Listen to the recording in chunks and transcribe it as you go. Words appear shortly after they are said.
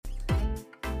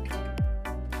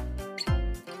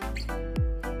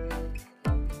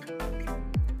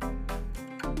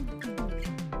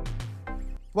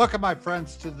Welcome, my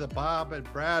friends, to the Bob and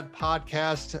Brad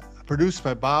podcast, produced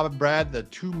by Bob and Brad, the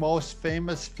two most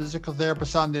famous physical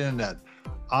therapists on the internet.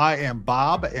 I am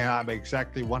Bob, and I'm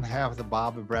exactly one half of the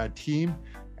Bob and Brad team.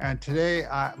 And today,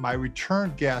 my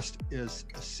return guest is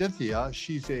Cynthia.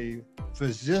 She's a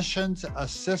physician's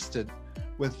assistant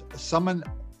with Summit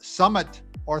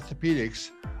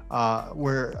Orthopedics.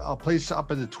 We're a place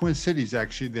up in the Twin Cities,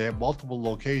 actually. They have multiple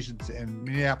locations in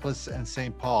Minneapolis and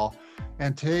St. Paul.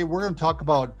 And today we're going to talk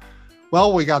about,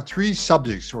 we got three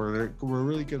subjects we're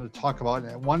really going to talk about.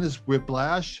 And one is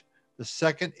whiplash. The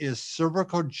second is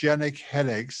cervicogenic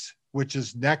headaches, which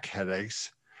is neck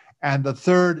headaches. And the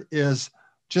third is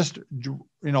just,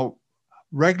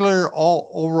 regular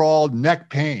overall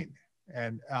neck pain.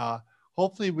 And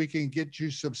hopefully we can get you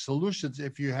some solutions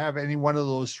if you have any one of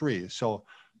those three. So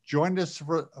join us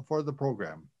for the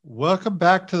program. Welcome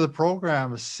back to the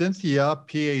program, Cynthia,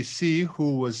 PAC,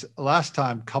 who was last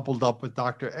time coupled up with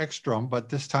Dr. Ekstrom, but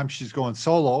this time she's going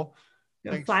solo.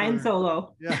 Flying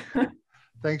solo. Yeah.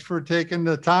 Thanks for taking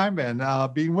the time and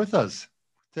being with us.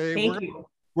 Today, Thank you.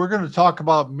 We're going to talk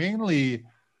about mainly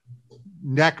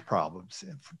neck problems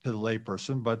to the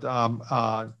layperson, but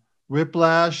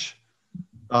whiplash,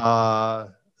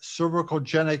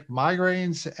 cervicogenic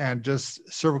migraines, and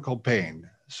just cervical pain.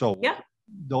 So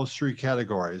those three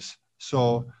categories.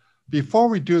 So before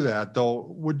we do that, though,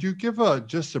 would you give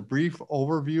just a brief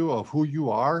overview of who you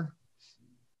are?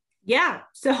 Yeah.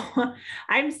 So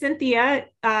I'm Cynthia.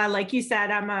 Like you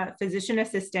said, I'm a physician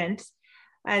assistant.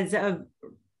 As of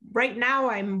right now,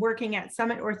 I'm working at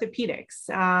Summit Orthopedics,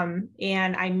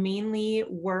 and I mainly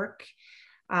work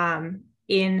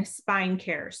in spine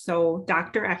care. So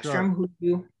Dr. Ekstrom, who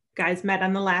you guys met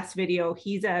on the last video,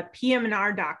 he's a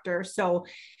PM&R doctor. So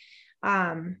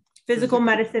physical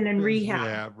medicine and rehab.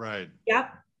 Yeah, right.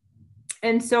 Yep.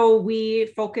 And so we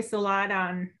focus a lot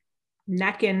on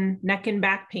neck and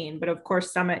back pain, but of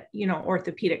course, Summit,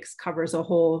 orthopedics covers a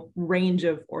whole range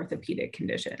of orthopedic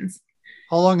conditions.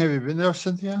 How long have you been there,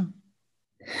 Cynthia?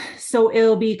 So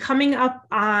it'll be coming up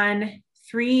on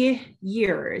 3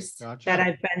 years that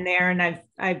I've been there, and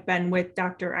I've been with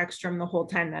Dr. Ekstrom the whole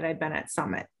time that I've been at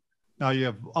Summit. Now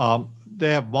you have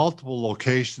they have multiple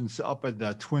locations up in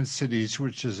the Twin Cities,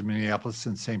 which is Minneapolis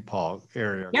and St. Paul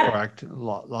area, correct? A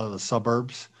lot of the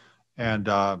suburbs. And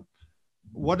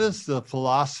what is the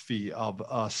philosophy of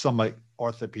Summit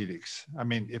Orthopedics? I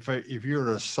mean, if you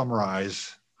were to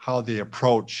summarize how they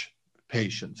approach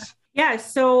patients. Yeah,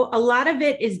 so a lot of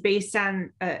it is based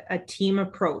on a team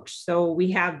approach. So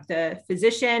we have the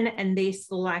physician and they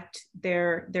select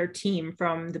their team,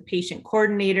 from the patient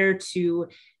coordinator to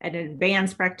an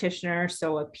advanced practitioner,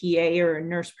 so a PA or a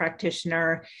nurse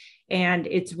practitioner. And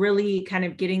it's really kind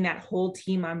of getting that whole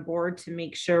team on board to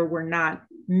make sure we're not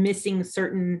missing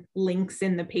certain links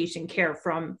in the patient care,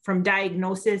 from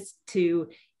diagnosis to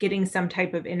getting some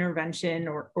type of intervention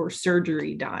or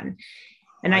surgery done.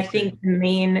 And I think the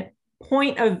main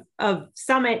point of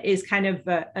Summit is kind of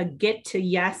a get to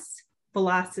yes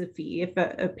philosophy. If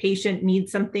a patient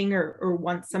needs something or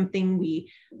wants something,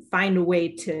 we find a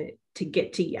way to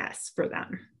get to yes for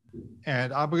them.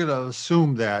 And I'm going to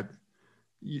assume that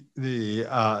the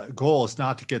goal is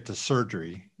not to get to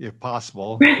surgery, if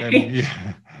possible. Right.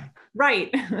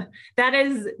 Right. That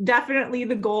is definitely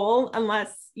the goal,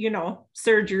 unless,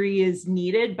 surgery is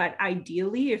needed. But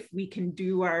ideally, if we can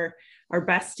do our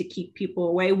best to keep people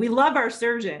away. We love our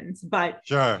surgeons, but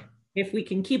if we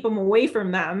can keep them away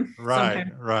from them, right.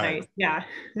 Nice. Yeah.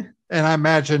 And I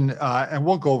imagine, and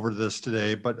we'll go over this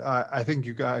today, but I think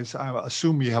you guys, I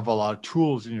assume you have a lot of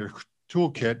tools in your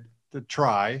toolkit to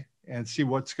try and see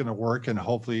what's going to work and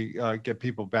hopefully get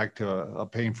people back to a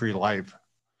pain-free life.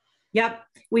 Yep.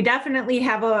 We definitely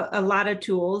have a lot of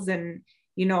tools, and,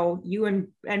 you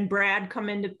and Brad come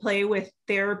into play with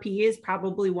therapy is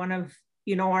probably one of,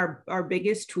 our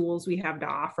biggest tools we have to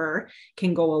offer,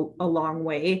 can go a long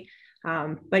way.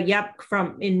 But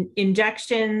from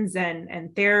injections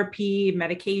and therapy,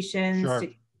 medications to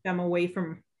keep them away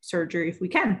from surgery if we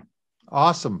can.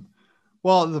 Awesome.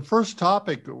 Well, the first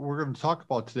topic we're going to talk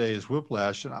about today is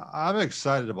whiplash. And I'm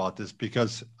excited about this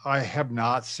because I have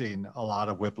not seen a lot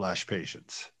of whiplash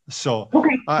patients. So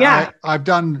I've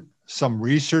done some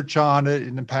research on it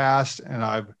in the past, and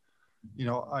I've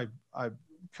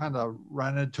kind of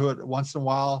run into it once in a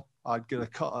while. I'd get an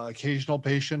occasional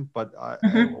patient, but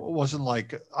it wasn't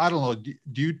like, I don't know.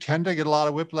 Do you tend to get a lot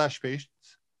of whiplash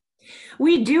patients?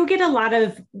 We do get a lot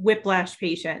of whiplash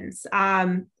patients.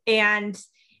 And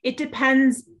it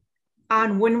depends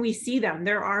on when we see them.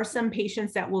 There are some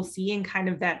patients that we'll see in kind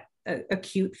of that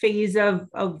acute phase of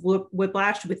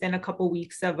whiplash within a couple of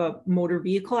weeks of a motor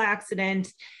vehicle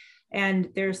accident. And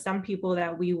there's some people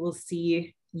that we will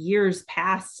see years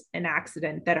past an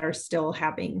accident that are still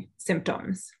having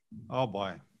symptoms. Oh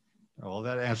boy. Well,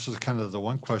 that answers kind of the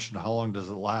one question, how long does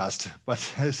it last? But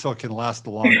so it can last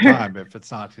a long time if it's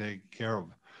not taken care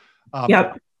of.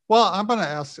 Yep. Well, I'm going to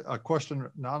ask a question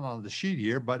not on the sheet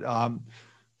here, but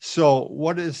so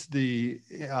what is the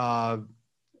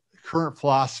current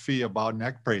philosophy about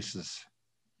neck braces?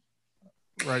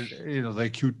 Right,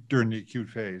 during the acute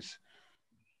phase.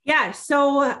 Yeah,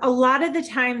 so a lot of the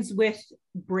times with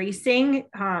bracing,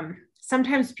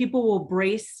 sometimes people will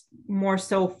brace more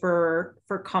so for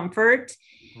comfort.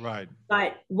 Right.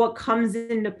 But what comes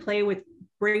into play with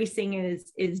bracing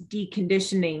is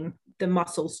deconditioning the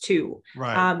muscles too.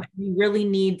 Right. You really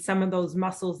need some of those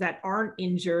muscles that aren't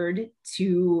injured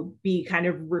to be kind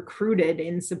of recruited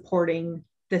in supporting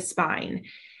the spine.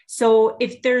 So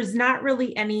if there's not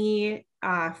really any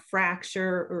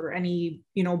fracture or any,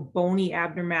 bony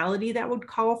abnormality that would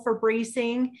call for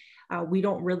bracing, we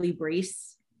don't really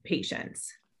brace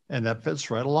patients. And that fits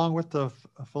right along with the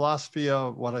philosophy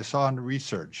of what I saw in the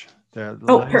research.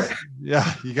 Perfect.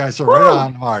 Yeah, you guys are right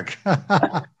on, Mark.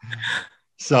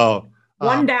 So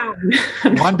one down.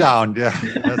 One down. Yeah,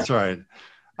 that's right.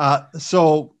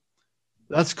 So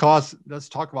let's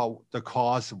talk about the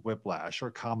cause of whiplash or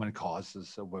common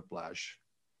causes of whiplash.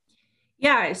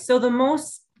 Yeah. So the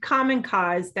most common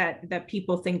cause that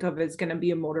people think of is going to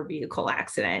be a motor vehicle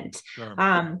accident.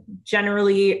 Sure.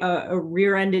 Generally a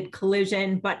rear-ended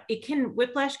collision, but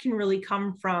whiplash can really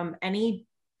come from any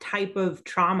type of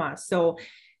trauma. So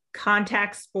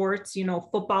contact sports,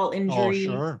 football injury,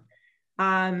 oh,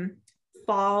 sure.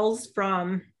 Falls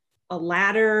from a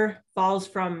ladder, falls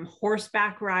from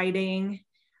horseback riding,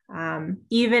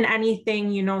 even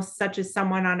anything, such as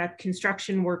someone on a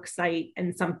construction work site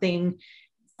and something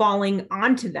falling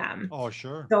onto them. Oh,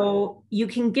 sure. So you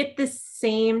can get the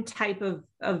same type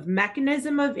of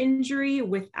mechanism of injury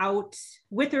with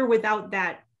or without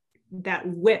that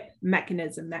whip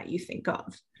mechanism that you think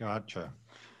of. Gotcha.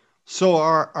 So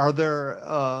are there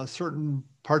certain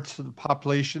parts of the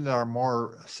population that are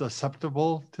more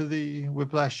susceptible to the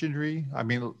whiplash injury? I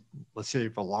mean, let's say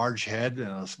if a large head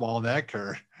and a small neck,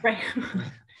 or right.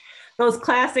 Those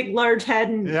classic large head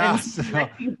and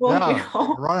neck people. Yeah,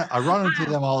 I run into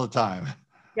them all the time.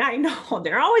 Yeah, I know.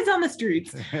 They're always on the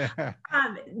streets.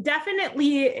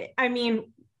 Definitely, I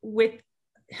mean,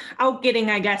 without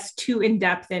getting, I guess, too in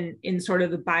depth in sort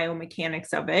of the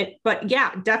biomechanics of it. But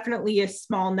yeah, definitely a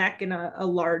small neck and a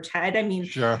large head. I mean,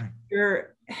 sure.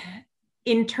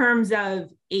 In terms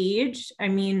of age, I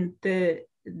mean, the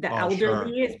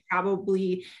elderly sure. is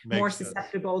probably more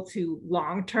susceptible to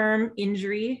long-term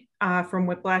injury from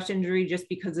whiplash injury, just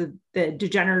because of the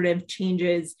degenerative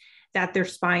changes that their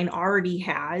spine already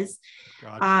has.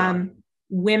 Gotcha.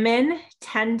 Women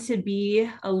tend to be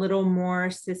a little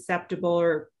more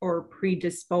susceptible or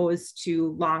predisposed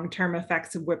to long-term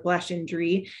effects of whiplash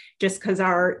injury, just because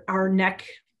our neck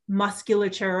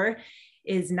musculature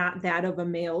is not that of a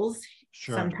male's.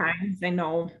 Sure. Sometimes I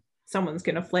know someone's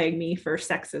going to flag me for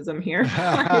sexism here.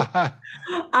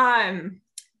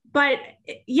 But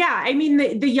yeah, I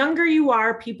mean, the younger you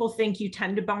are, people think you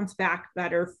tend to bounce back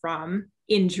better from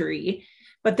injury,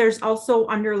 but there's also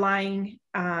underlying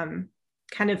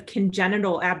kind of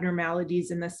congenital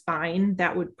abnormalities in the spine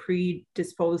that would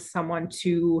predispose someone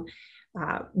to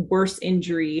worse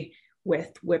injury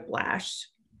with whiplash.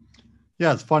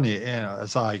 Yeah, it's funny.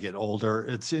 As I get older,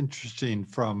 it's interesting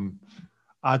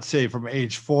I'd say from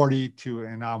age 40 to,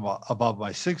 and I'm above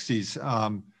my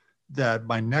 60s, that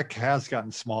my neck has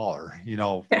gotten smaller,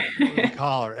 the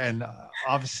collar, and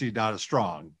obviously not as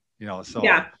strong, so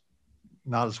yeah.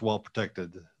 Not as well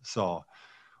protected. So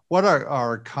what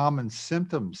are common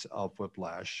symptoms of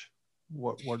whiplash?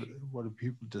 What do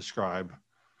people describe?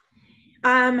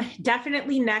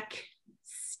 Definitely neck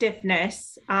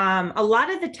stiffness. A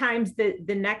lot of the times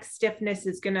the neck stiffness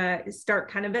is going to start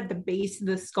kind of at the base of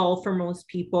the skull for most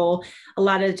people. A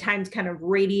lot of the times kind of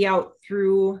radiate out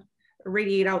through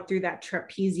that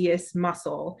trapezius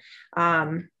muscle.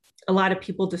 A lot of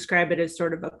people describe it as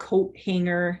sort of a coat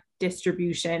hanger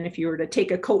distribution. If you were to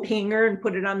take a coat hanger and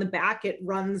put it on the back, it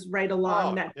runs right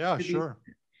along that. Yeah, sure.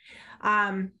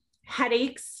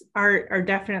 Headaches are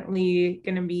definitely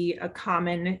going to be a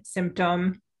common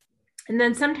symptom. And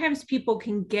then sometimes people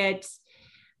can get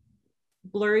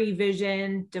blurry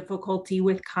vision, difficulty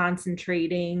with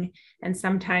concentrating, and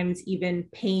sometimes even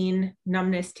pain,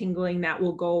 numbness, tingling that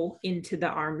will go into the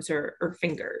arms or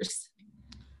fingers.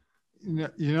 You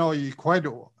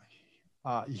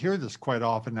hear this quite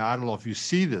often. I don't know if you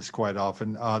see this quite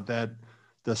often, that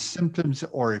the symptoms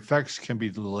or effects can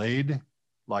be delayed,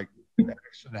 like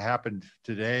accident happened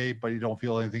today, but you don't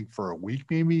feel anything for a week,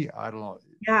 maybe. I don't know.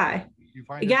 Yeah. You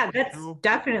find Yeah, it that's true?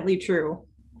 definitely true.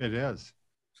 It is.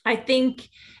 I think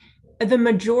the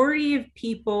majority of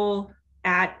people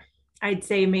at, I'd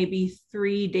say maybe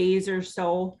 3 days or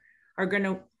so, are going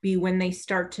to be when they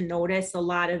start to notice a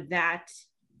lot of that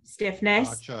stiffness.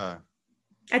 Gotcha.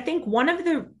 I think one of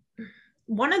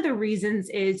the reasons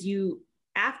is you,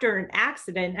 after an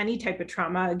accident, any type of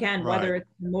trauma, again, Right. whether it's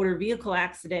a motor vehicle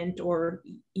accident or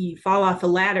you fall off a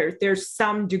ladder, there's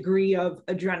some degree of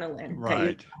adrenaline that your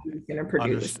Right. body is going to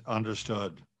produce.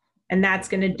 Understood. And that's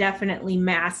going to definitely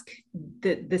mask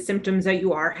the symptoms that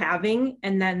you are having.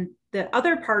 And then the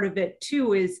other part of it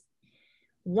too is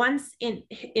once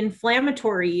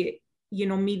inflammatory,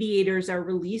 mediators are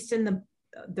released in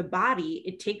the body,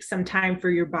 it takes some time for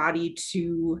your body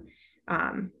to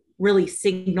really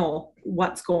signal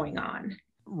what's going on.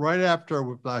 Right after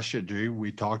whiplash injury,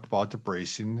 we talked about the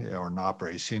bracing or not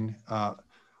bracing.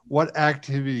 What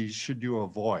activities should you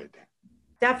avoid?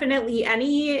 Definitely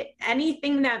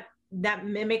anything that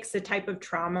mimics the type of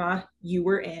trauma you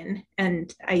were in.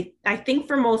 And I think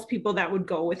for most people that would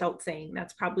go without saying.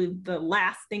 That's probably the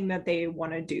last thing that they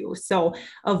want to do. So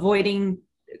avoiding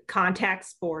contact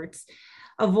sports,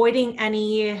 avoiding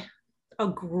any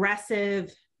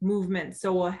aggressive movement,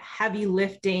 so heavy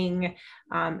lifting,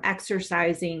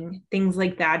 exercising, things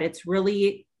like that. It's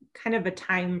really kind of a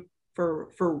time for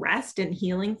rest and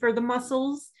healing for the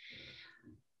muscles.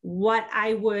 What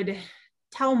I would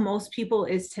tell most people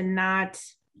is to not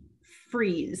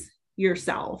freeze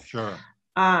yourself. Sure.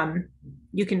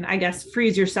 You can, I guess,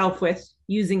 freeze yourself with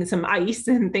using some ice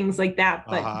and things like that,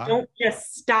 but don't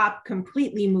just stop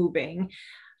completely moving.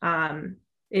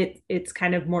 It's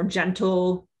kind of more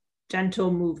gentle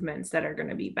movements that are going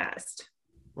to be best.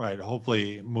 Right.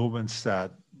 Hopefully movements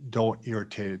that don't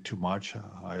irritate it too much,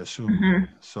 I assume. Mm-hmm.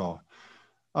 So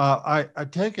I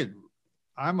take it,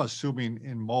 I'm assuming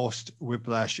in most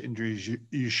whiplash injuries,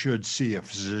 you should see a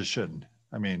physician.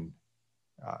 I mean,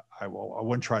 I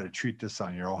wouldn't try to treat this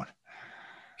on your own.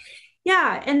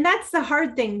 Yeah. And that's the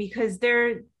hard thing, because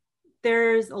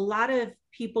there's a lot of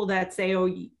people that say, oh,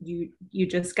 you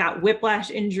just got whiplash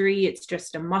injury, it's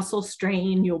just a muscle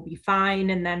strain, you'll be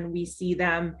fine. And then we see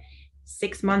them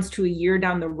 6 months to a year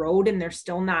down the road and they're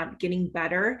still not getting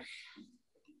better.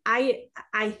 I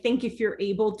think if you're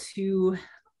able to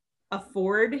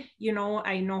afford,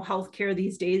 I know healthcare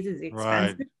these days is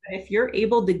expensive, Right. but if you're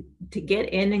able to get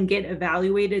in and get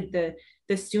evaluated,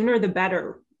 the sooner the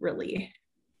better, really.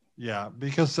 Yeah,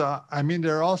 because I mean,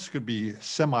 there also could be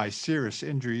semi-serious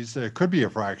injuries. There could be a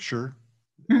fracture,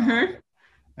 Mm-hmm.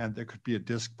 and there could be a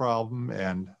disc problem,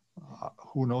 and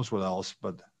who knows what else.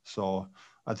 But so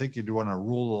I think you do want to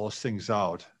rule those things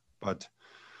out. But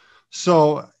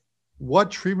so, what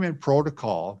treatment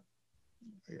protocol,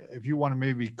 if you want to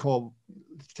maybe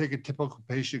take a typical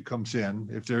patient comes in,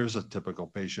 if there is a typical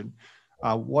patient,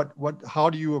 how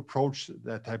do you approach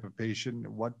that type of patient?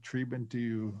 What treatment do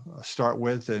you start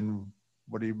with, and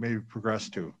what do you maybe progress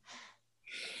to?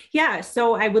 Yeah,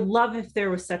 so I would love if there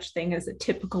was such thing as a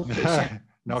typical patient.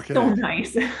 No kidding. So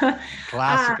nice.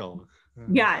 Classical.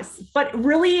 Yes, but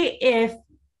really, if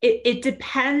it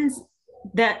depends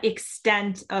the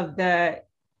extent of the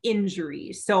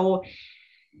injury. So,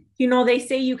 they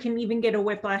say you can even get a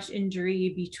whiplash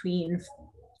injury between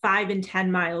 5 and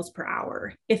 10 miles per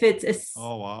hour. If it's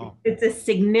Oh, wow. it's a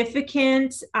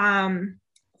significant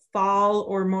fall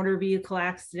or motor vehicle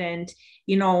accident,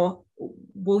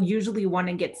 we'll usually want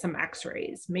to get some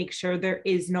x-rays, make sure there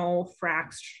is no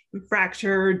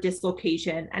fracture,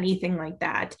 dislocation, anything like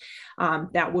that,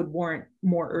 that would warrant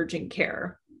more urgent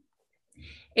care.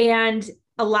 And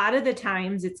a lot of the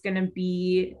times it's going to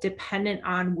be dependent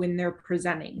on when they're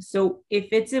presenting. So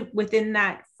if it's within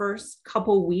that first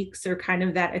couple weeks or kind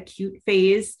of that acute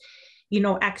phase,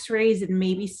 x-rays and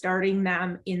maybe starting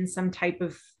them in some type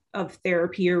of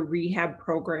therapy or rehab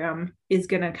program is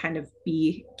going to kind of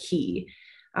be key.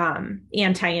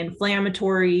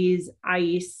 Anti-inflammatories,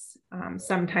 ice,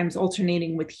 sometimes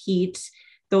alternating with heat,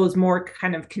 those more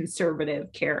kind of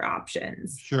conservative care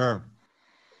options. Sure.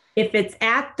 If it's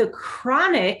at the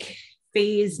chronic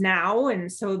phase now,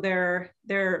 and so they're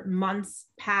months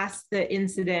past the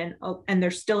incident and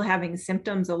they're still having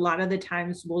symptoms, a lot of the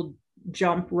times we'll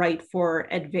jump right for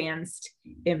advanced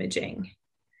imaging.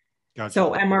 Gotcha.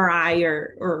 So MRI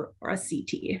or a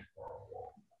CT.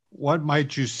 What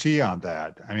might you see on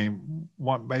that? I mean,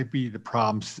 what might be the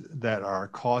problems that are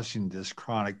causing this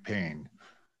chronic pain?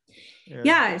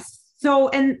 Yes. So,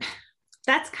 and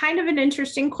that's kind of an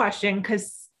interesting question,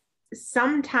 because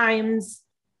sometimes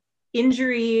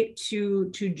injury to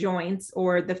joints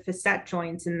or the facet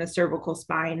joints in the cervical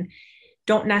spine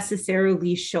don't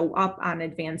necessarily show up on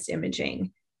advanced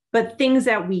imaging. But things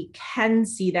that we can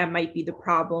see that might be the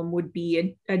problem would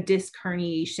be a disc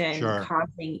herniation Sure.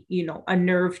 causing, a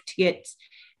nerve to get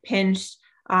pinched.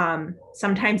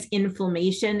 Sometimes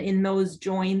inflammation in those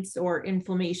joints or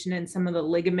inflammation in some of the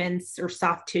ligaments or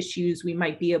soft tissues we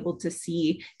might be able to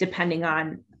see depending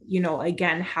on,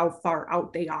 again, how far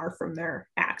out they are from their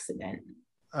accident.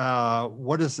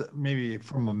 What is it, maybe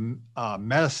from a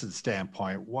medicine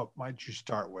standpoint, what might you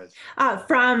start with?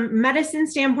 From medicine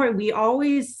standpoint, we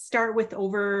always start with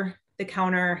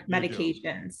over-the-counter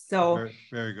medications. So very,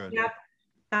 very good.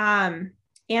 Yep.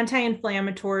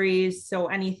 Anti-inflammatories, so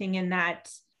anything in that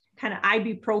kind of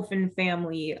ibuprofen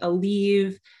family,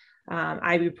 Aleve,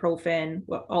 ibuprofen,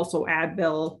 also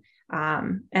Advil,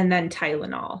 and then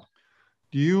Tylenol.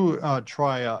 Do you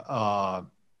try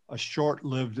a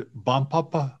short-lived bump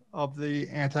up of the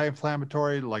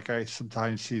anti-inflammatory? Like I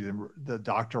sometimes see the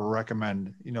doctor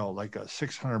recommend, like a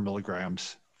 600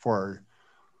 milligrams for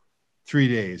 3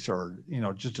 days or,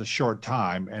 just a short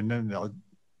time, and then they'll,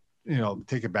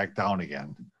 take it back down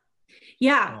again.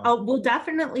 Yeah, we'll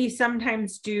definitely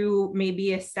sometimes do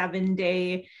maybe a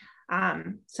 7-day,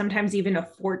 sometimes even a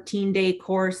 14-day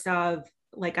course of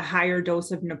like a higher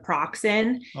dose of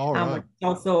naproxen, which is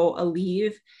also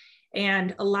Aleve.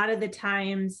 And a lot of the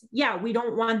times, we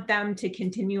don't want them to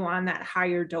continue on that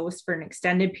higher dose for an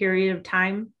extended period of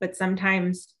time, but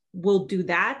sometimes we'll do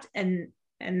that and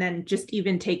then just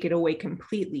even take it away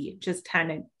completely, just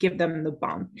kind of give them the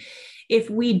bump. If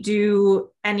we do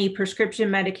any prescription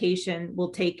medication,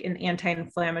 we'll take an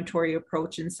anti-inflammatory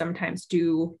approach and sometimes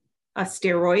do a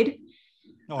steroid.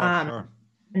 Sure.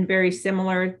 And very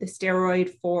similar, the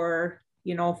steroid for,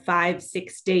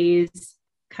 5-6 days,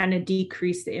 kind of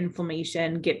decrease the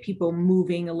inflammation, get people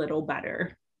moving a little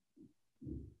better.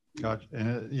 Gotcha.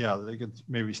 And they could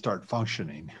maybe start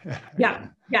functioning.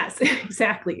 Yes,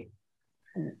 exactly.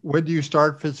 When do you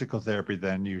start physical therapy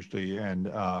then usually? And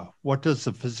what does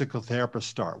the physical therapist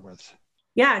start with?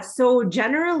 Yeah, so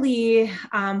generally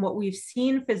what we've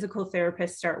seen physical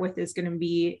therapists start with is going to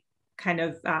be kind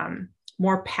of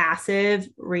more passive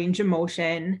range of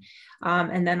motion,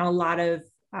 and then a lot of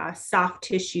soft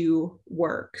tissue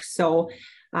work. So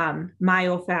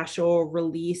myofascial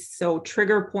release, so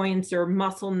trigger points or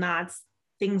muscle knots,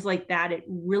 things like that. It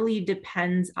really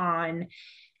depends on,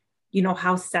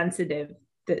 how sensitive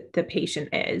the patient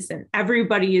is. And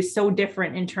everybody is so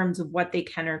different in terms of what they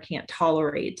can or can't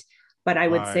tolerate. But I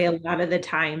would say a lot of the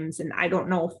times, and I don't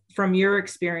know from your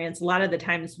experience, a lot of the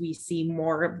times we see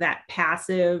more of that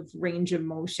passive range of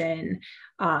motion,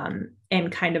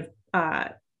 and kind of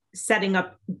setting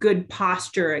up good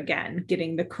posture again,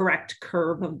 getting the correct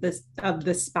curve of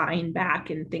the spine back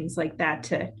and things like that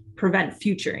to prevent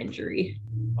future injury.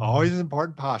 Always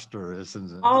important posture, isn't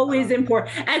it? Always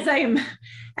important. As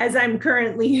I'm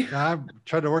currently, I'm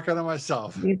trying to work on it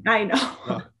myself. I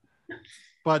know.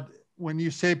 But when you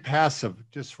say passive,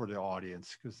 just for the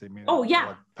audience, because they may not know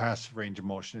what passive range of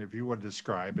motion, if you would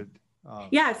describe it.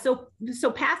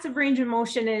 So passive range of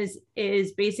motion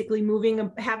is basically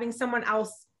having someone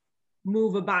else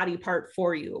move a body part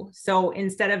for you. So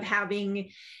instead of having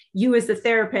you as the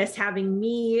therapist having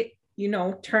me,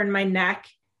 turn my neck,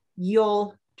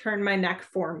 you'll turn my neck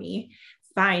for me,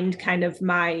 find kind of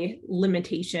my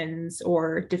limitations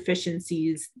or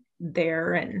deficiencies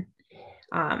there, and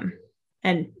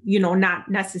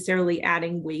not necessarily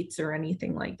adding weights or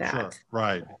anything like that.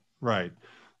 Sure. Right.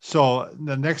 So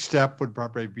the next step would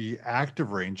probably be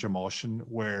active range of motion,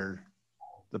 where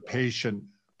the patient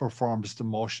performs the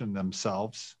motion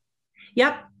themselves.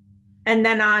 Yep. And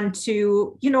then on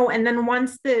to, and then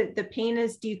once the pain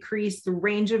is decreased, the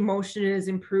range of motion is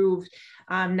improved.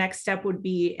 Next step would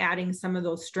be adding some of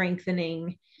those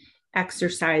strengthening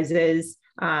exercises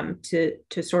to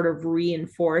sort of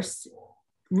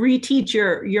reteach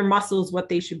your muscles what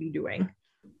they should be doing.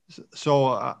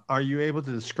 So are you able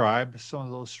to describe some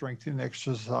of those strengthening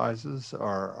exercises,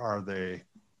 or are they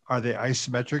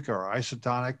isometric or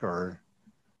isotonic or?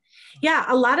 Yeah,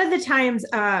 a lot of the times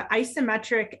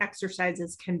isometric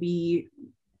exercises can be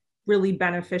really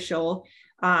beneficial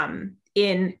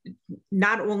in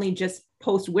not only just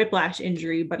post-whiplash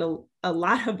injury, but a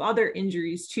lot of other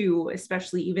injuries too,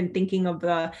 especially even thinking of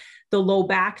the low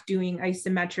back, doing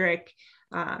isometric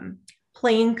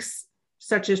planks,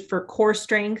 such as for core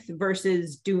strength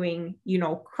versus doing,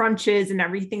 crunches and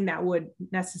everything that would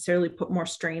necessarily put more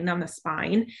strain on the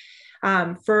spine.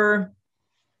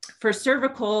 For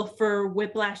cervical, for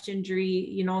whiplash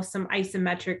injury, some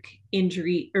isometric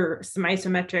injury or some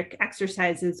isometric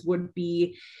exercises would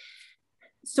be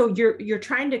so you're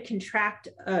trying to contract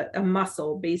a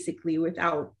muscle basically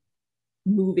without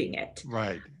moving it.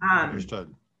 Right.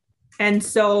 Understood. And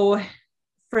so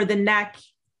for the neck,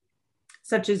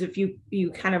 such as if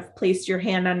you kind of place your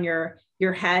hand on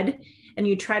your head and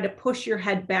you try to push your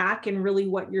head back, and really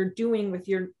what you're doing with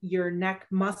your neck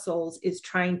muscles is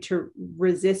trying to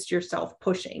resist yourself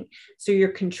pushing. So you're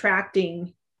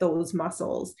contracting those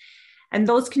muscles. And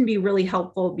those can be really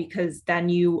helpful because then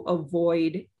you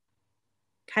avoid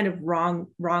kind of wrong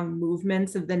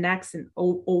movements of the necks and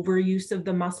overuse of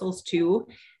the muscles too.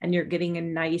 And you're getting a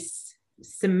nice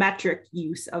symmetric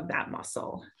use of that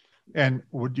muscle. And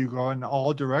would you go in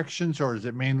all directions, or is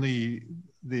it mainly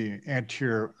the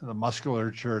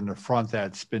musculature in the front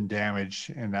that's been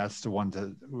damaged and that's the one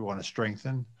that we want to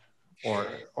strengthen?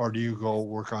 Or do you go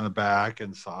work on the back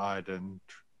and side? And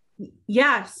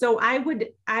yeah, so I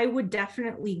would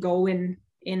definitely go in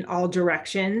all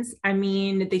directions. I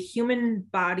mean, the human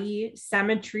body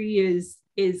symmetry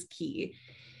is key.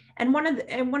 And one of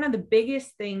the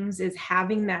biggest things is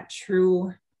having that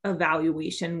true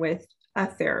evaluation with a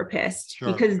therapist.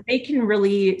 Sure. Because they can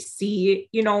really see,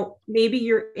 maybe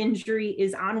your injury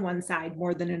is on one side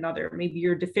more than another. Maybe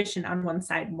you're deficient on one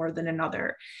side more than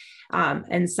another.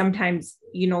 And sometimes,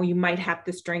 you might have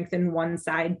to strengthen one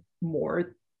side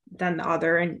more than the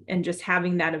other. And just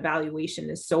having that evaluation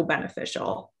is so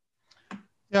beneficial.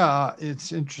 Yeah,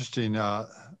 it's interesting.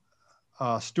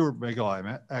 Stuart Miggle,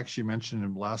 I actually mentioned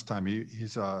him last time.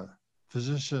 He's a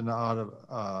physician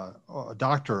a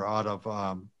doctor out of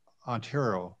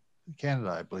Ontario,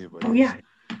 Canada, I believe. Oh, yeah.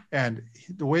 And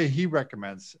the way he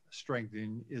recommends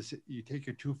strengthening is you take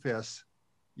your two fists,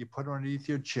 you put it underneath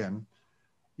your chin,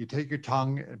 you take your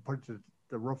tongue and put it to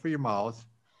the roof of your mouth,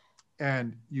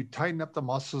 and you tighten up the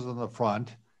muscles in the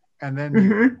front, and then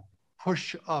you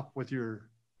push up with your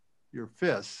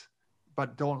fists,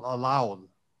 but don't allow,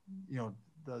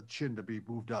 the chin to be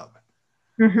moved up.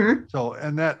 So,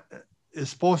 and that is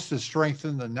supposed to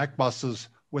strengthen the neck muscles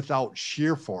without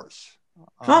shear force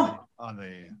on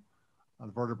the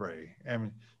vertebrae.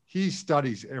 And he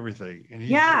studies everything, and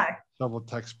he's several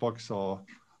textbooks. So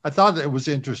I thought it was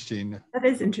interesting. That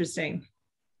is interesting.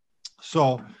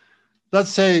 So let's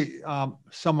say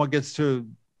someone gets to,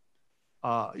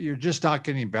 you're just not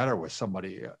getting better with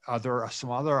somebody. Are there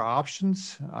some other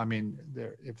options? I mean,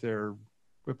 if their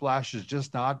whiplash is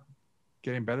just not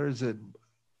getting better, is it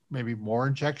maybe more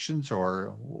injections,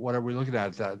 or what are we looking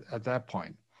at that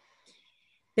point?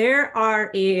 There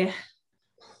are a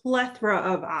plethora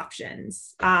of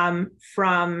options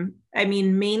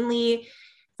mainly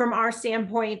from our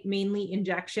standpoint, mainly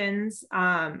injections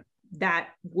that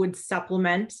would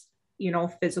supplement,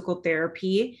 physical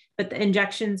therapy, but the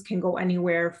injections can go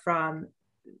anywhere from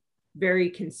very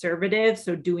conservative.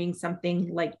 So doing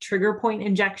something like trigger point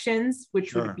injections,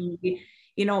 which would be,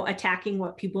 attacking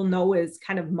what people know as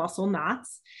kind of muscle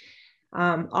knots,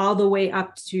 all the way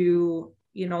up to,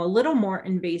 a little more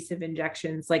invasive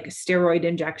injections like steroid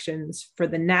injections for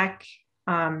the neck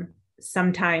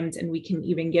sometimes. And we can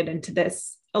even get into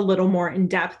this a little more in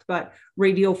depth, but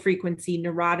radio frequency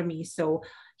neurotomy. So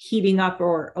heating up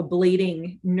or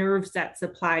ablating nerves that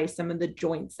supply some of the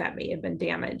joints that may have been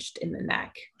damaged in the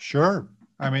neck. Sure.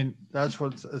 I mean,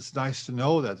 it's nice to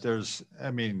know that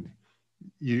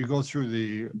you go through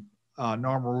the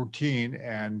normal routine,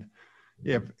 and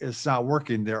if it's not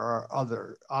working, there are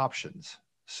other options.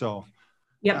 So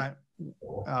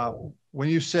when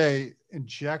you say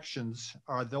injections,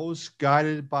 are those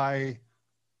guided by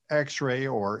X-ray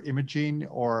or imaging,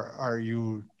 or are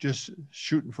you just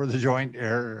shooting for the joint,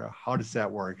 or how does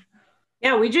that work?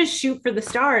 Yeah, we just shoot for the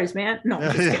stars, man. No,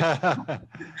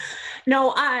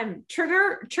 no.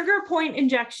 Trigger point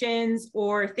injections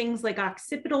or things like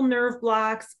occipital nerve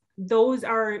blocks, those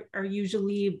are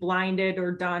usually blinded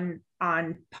or done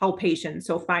on palpation.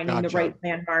 So finding the right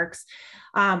landmarks.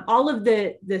 All of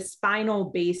the spinal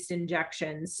based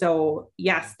injections. So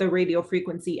yes, the radio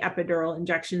frequency epidural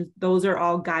injections, those are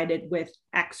all guided with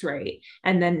X-ray.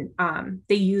 And then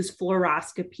they use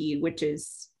fluoroscopy, which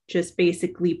is just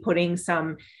basically putting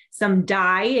some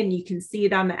dye, and you can see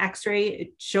it on the X-ray.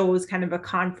 It shows kind of a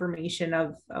confirmation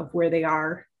of where they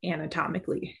are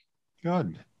anatomically.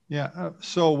 Good. Yeah.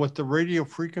 So with the radio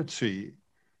frequency,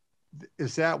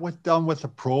 is that what's done with a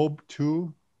probe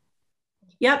too?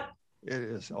 Yep. It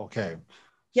is. Okay.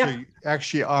 Yep. So you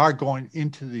actually are going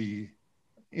into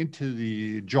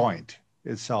the joint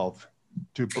itself.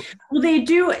 Well, they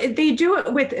do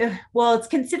it with, it's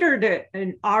considered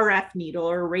an RF needle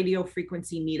or a radio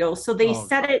frequency needle. So they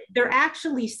they're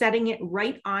actually setting it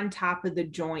right on top of the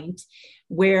joint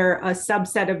where a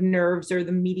subset of nerves or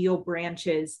the medial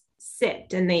branches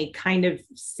sit, and they kind of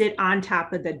sit on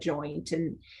top of the joint,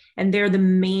 and they're the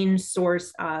main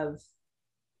source of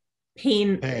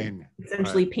pain,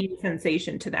 essentially Right. pain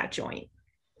sensation to that joint.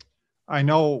 I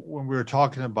know when we were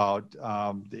talking about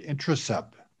the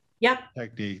Intracep Yep.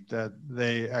 technique that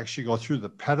they actually go through the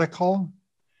pedicle,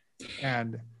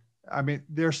 and I mean,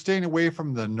 they're staying away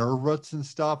from the nerve roots and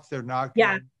stuff. They're not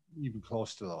Yeah. going even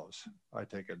close to those, I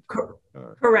take it.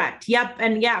 Correct. Yep.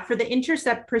 And yeah, for the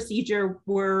Intracep procedure,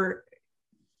 we're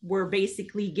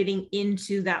basically getting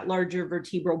into that larger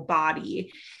vertebral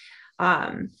body.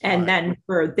 And Right. then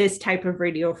for this type of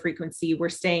radio frequency, we're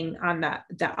staying on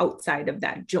the outside of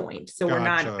that joint. So we're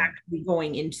not Gotcha. actually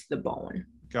going into the bone.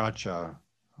 Gotcha.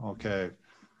 Okay.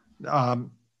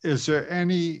 Is there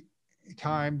any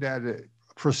time that it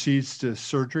proceeds to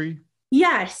surgery?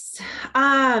 Yes.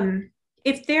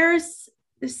 If there's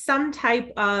some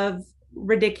type of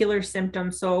radicular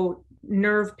symptom, so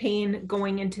nerve pain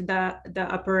going into the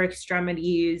upper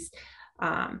extremities,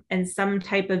 and some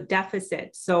type of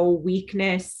deficit, so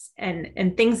weakness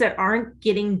and things that aren't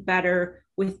getting better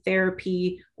with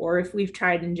therapy, or if we've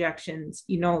tried injections,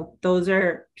 those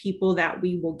are people that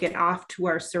we will get off to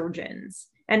our surgeons.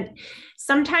 And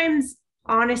sometimes,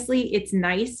 honestly, it's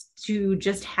nice to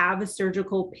just have a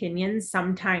surgical opinion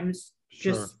sometimes,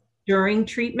 Sure. just during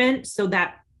treatment, so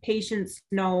that patients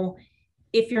know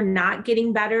if you're not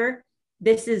getting better,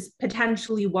 this is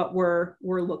potentially what we're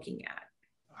looking at.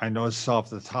 I know it's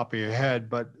off the top of your head,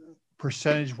 but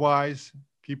percentage wise,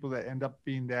 people that end up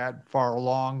being that far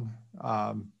along,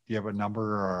 do you have a number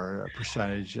or a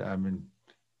percentage? I mean,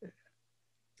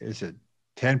 is it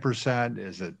 10%?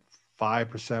 Is it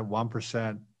 5%,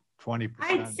 1%, 20%?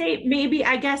 I'd say maybe,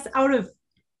 I guess, out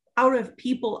of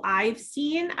people I've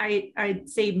seen, I'd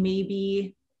say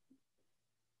maybe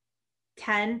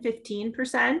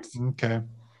 10-15%. Okay.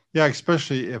 Yeah,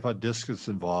 especially if a disc is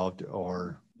involved,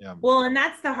 or yeah. Well, and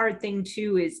that's the hard thing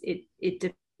too, is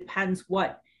it depends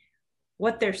what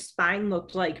their spine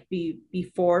looked like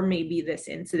before maybe this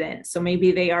incident. So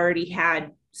maybe they already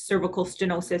had cervical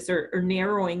stenosis or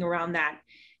narrowing around that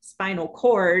spinal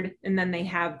cord, and then they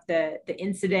have the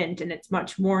incident and it's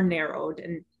much more narrowed,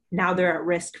 and now they're at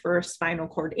risk for a spinal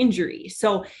cord injury.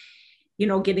 So,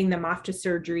 getting them off to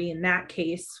surgery in that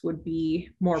case would be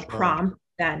more Sure. prompt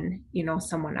than,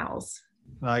 someone else.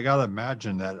 I got to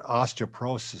imagine that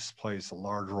osteoporosis plays a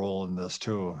large role in this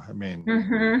too. I mean,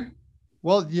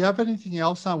 Well, do you have anything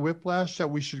else on whiplash that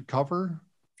we should cover?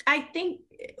 I think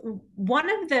one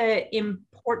of the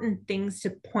important things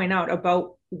to point out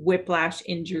about whiplash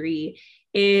injury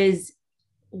is,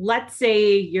 let's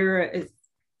say you're a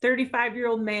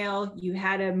 35-year-old male, you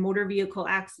had a motor vehicle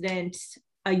accident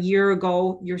a year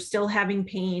ago, you're still having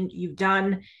pain, you've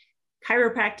done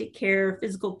chiropractic care,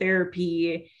 physical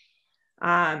therapy,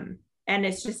 and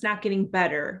it's just not getting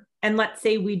better. And let's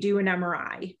say we do an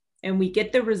MRI and we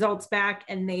get the results back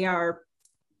and they are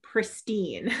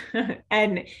pristine.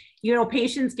 And,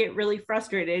 patients get really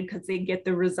frustrated because they get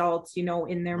the results, in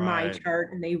their Right. My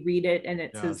Chart, and they read it and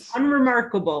it says Yes.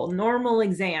 unremarkable, normal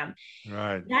exam.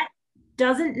 Right. That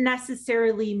doesn't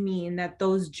necessarily mean that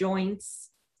those joints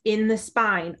in the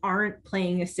spine aren't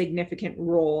playing a significant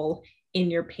role in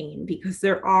your pain, because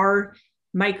there are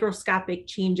microscopic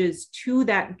changes to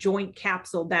that joint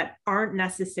capsule that aren't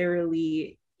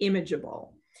necessarily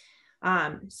imageable.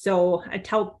 So I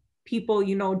tell people,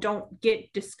 don't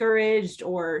get discouraged,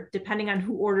 or depending on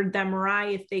who ordered the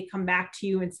MRI, if they come back to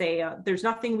you and say, there's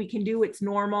nothing we can do, it's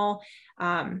normal,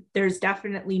 there's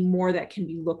definitely more that can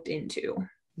be looked into.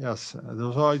 Yes,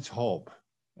 there's always hope.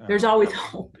 There's always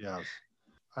hope. Yes.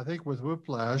 I think with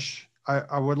whiplash,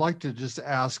 I would like to just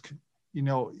ask,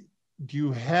 do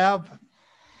you have,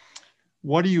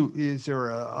 is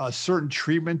there a certain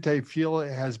treatment that you feel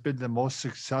has been the most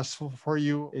successful for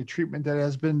you? A treatment that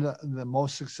has been the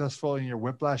most successful in your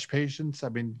whiplash patients? I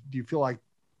mean, do you feel like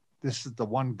this is the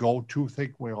one go-to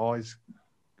thing we always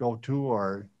go to,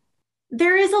 or?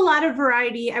 There is a lot of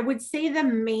variety. I would say the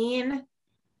main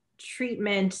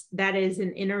treatment that is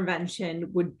an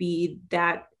intervention would be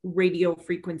that radio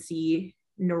frequency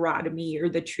neurotomy, or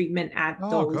the treatment at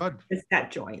those facet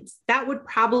joints. That would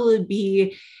probably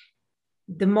be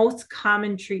the most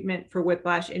common treatment for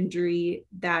whiplash injury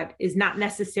that is not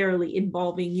necessarily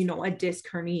involving, a disc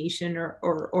herniation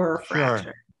or a fracture.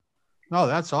 Sure. No,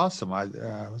 that's awesome. I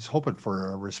was hoping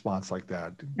for a response like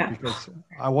that, because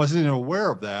I wasn't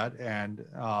aware of that, and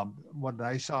what a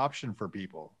nice option for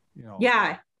people.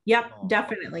 Yeah. Yep.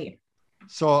 Definitely.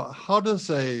 So, how does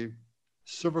a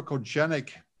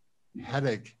cervicogenic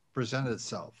headache present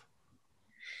itself?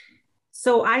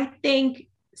 So I think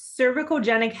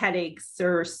cervicogenic headaches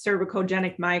or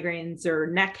cervicogenic migraines or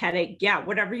neck headache, yeah,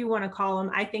 whatever you want to call them,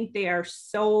 I think they are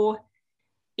so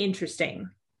interesting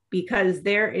because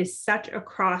there is such a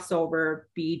crossover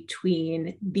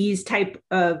between these type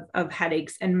of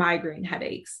headaches and migraine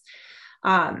headaches.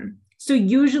 So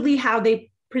usually how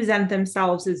they present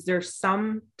themselves is there's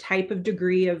some type of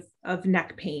degree of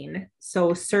neck pain.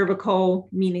 So cervical,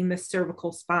 meaning the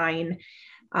cervical spine,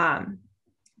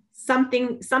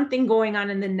 something going on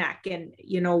in the neck, and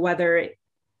whether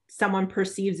someone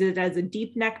perceives it as a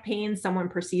deep neck pain, someone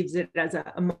perceives it as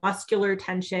a muscular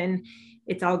tension.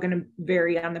 It's all going to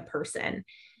vary on the person.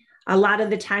 A lot of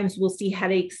the times we'll see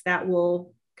headaches that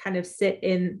will kind of sit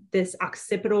in this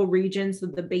occipital region, so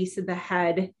the base of the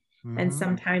head, and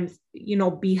sometimes,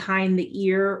 behind the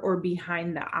ear or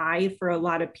behind the eye for a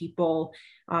lot of people,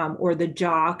 or the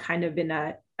jaw, kind of in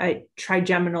a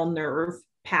trigeminal nerve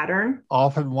pattern.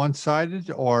 Often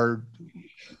one-sided, or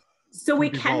so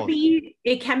it can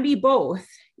be both.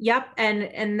 Yep.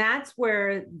 And that's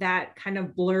where that kind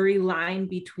of blurry line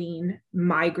between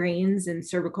migraines and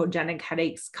cervicogenic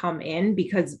headaches come in,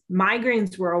 because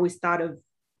migraines were always thought of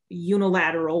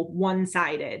unilateral,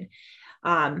 one-sided.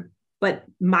 But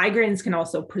migraines can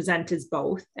also present as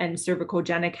both, and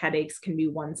cervicogenic headaches can be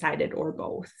one-sided or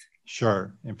both.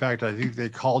 Sure. In fact, I think they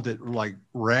called it like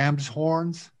ram's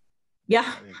horns.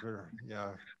 Yeah.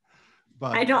 Yeah.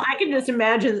 But I can just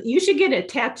imagine. You should get a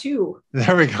tattoo.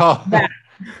 There we go. Yeah.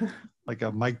 Like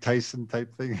a Mike Tyson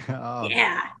type thing.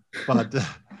 Yeah. But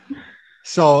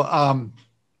so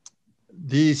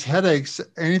these headaches,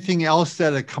 anything else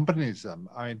that accompanies them?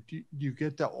 I mean, do you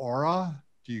get the aura?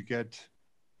 Do you get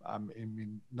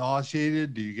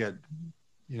nauseated? Do you get,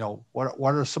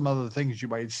 what are some of the things you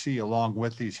might see along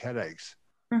with these headaches?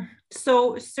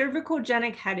 So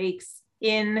cervicogenic headaches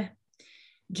in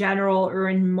general, or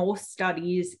in most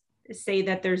studies, say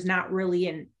that there's not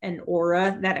really an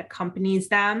aura that accompanies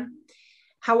them.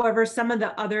 However, some of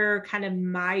the other kind of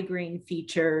migraine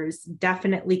features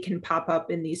definitely can pop up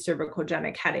in these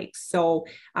cervicogenic headaches. So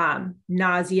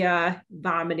nausea,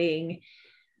 vomiting,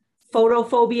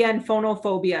 photophobia and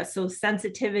phonophobia. So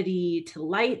sensitivity to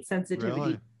light,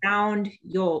 sensitivity to sound.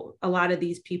 A lot of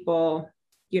these people,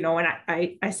 and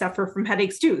I suffer from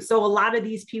headaches too. So a lot of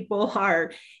these people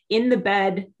are in the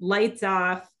bed, lights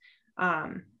off,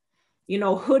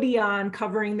 hoodie on,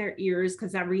 covering their ears,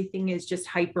 because everything is just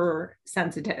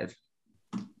hypersensitive.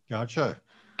 Gotcha.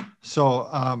 So,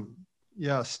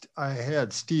 yes, I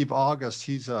had Steve August.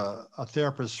 He's a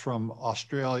therapist from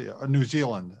New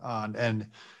Zealand, and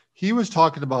he was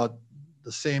talking about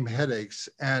the same headaches,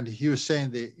 and he was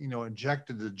saying they,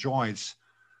 injected the joints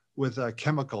with a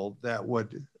chemical that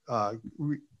would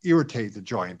irritate the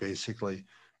joint, basically.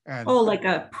 And like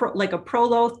a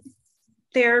prolotherapy,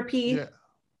 yeah.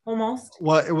 Almost.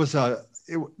 Well, it was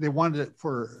they wanted it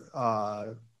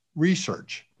for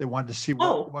research. They wanted to see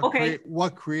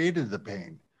what created the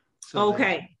pain. So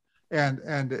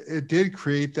and it did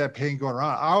create that pain going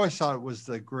around. I always thought it was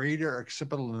the greater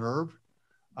occipital nerve.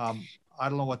 I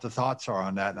don't know what the thoughts are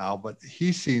on that now, but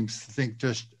he seems to think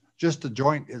just the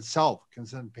joint itself can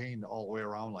send pain all the way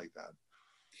around like that.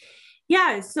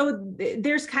 Yeah, so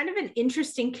there's kind of an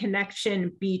interesting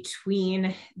connection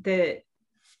between the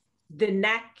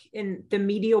neck and the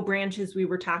medial branches we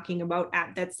were talking about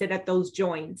that sit at those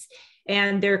joints,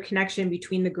 and their connection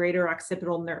between the greater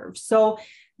occipital nerve. So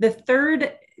the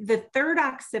third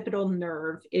occipital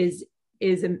nerve is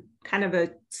a kind of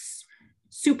a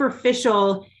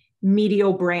superficial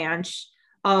medial branch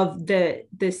of the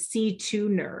C2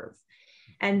 nerve.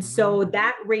 And so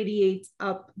that radiates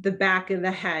up the back of the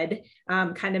head,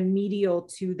 kind of medial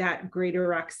to that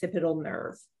greater occipital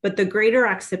nerve. But the greater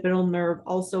occipital nerve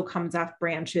also comes off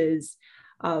branches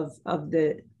of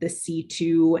the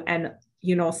C2 and,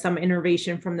 some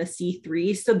innervation from the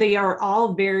C3. So they are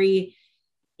all very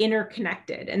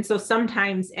interconnected. And so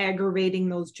sometimes aggravating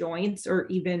those joints or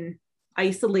even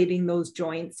isolating those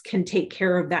joints can take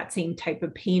care of that same type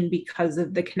of pain because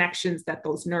of the connections that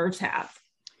those nerves have.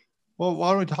 Well,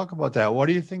 why don't we talk about that? What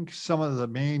do you think some of the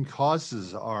main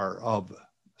causes are of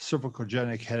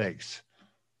cervicogenic headaches?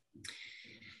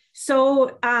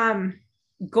 So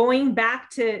going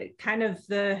back to kind of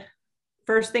the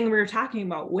first thing we were talking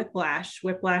about, whiplash.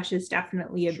 Whiplash is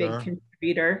definitely a big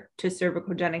contributor to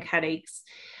cervicogenic headaches.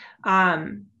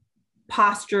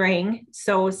 Posturing.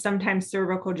 So sometimes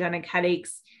cervicogenic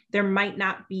headaches, there might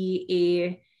not be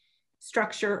a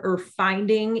structure or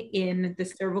finding in the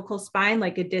cervical spine,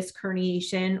 like a disc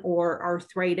herniation or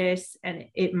arthritis, and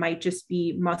it might just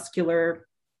be muscular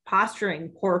posturing,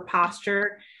 poor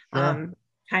posture,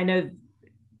 kind of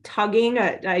tugging.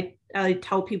 I I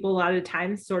tell people a lot of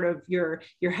times sort of your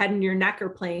head and your neck are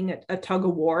playing a tug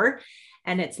of war,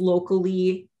 and it's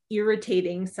locally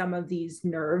irritating some of these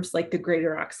nerves like the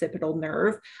greater occipital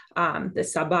nerve, the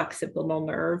suboccipital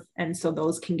nerve. And so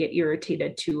those can get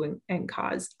irritated too and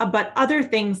cause, but other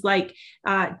things like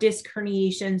disc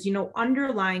herniations,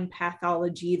 underlying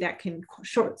pathology that can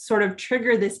sort of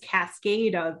trigger this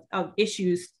cascade of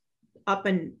issues up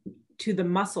and to the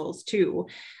muscles too,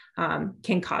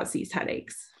 can cause these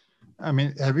headaches. I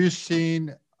mean, have you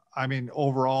seen,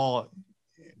 overall,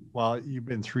 well, you've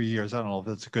been 3 years. I don't know if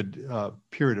that's a good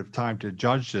period of time to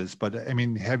judge this, but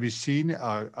have you seen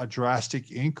a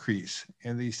drastic increase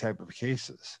in these type of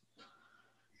cases?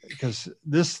 Because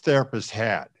this therapist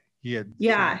he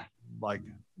had, like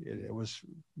it was,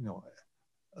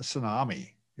 a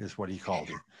tsunami is what he called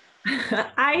it.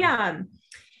 I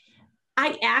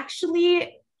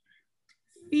actually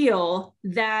feel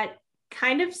that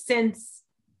kind of since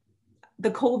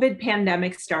the COVID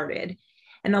pandemic started,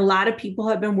 and a lot of people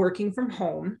have been working from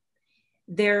home,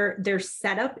 their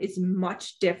setup is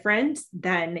much different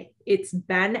than it's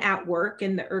been at work,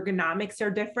 and the ergonomics are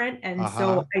different. And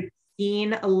so I've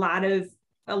seen a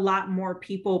lot more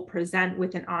people present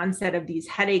with an onset of these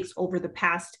headaches over the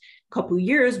past couple of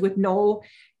years with no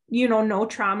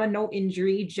trauma, no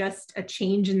injury, just a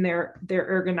change in their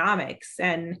ergonomics.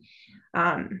 And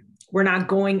we're not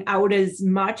going out as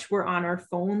much. We're on our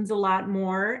phones a lot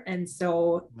more. And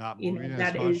so,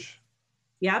 that is,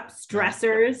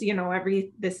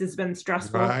 stressors, this has been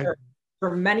stressful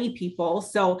for many people.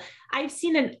 So I've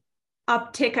seen an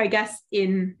uptick, I guess,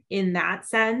 in that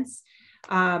sense.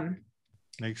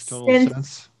 Makes total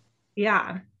sense.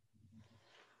 Yeah.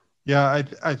 Yeah,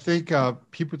 I think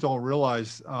people don't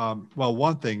realize,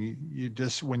 one thing,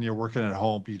 when you're working at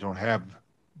home, you don't have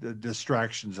the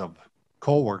distractions of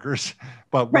co-workers,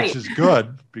 but which is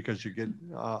good because you get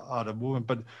out of movement.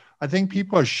 But I think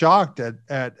people are shocked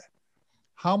at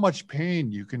how much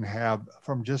pain you can have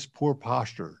from just poor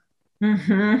posture.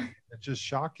 Mm-hmm. It's just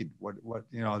shocking. What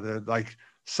they're like,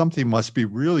 something must be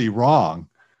really wrong.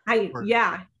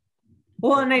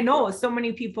 Well, and I know so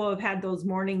many people have had those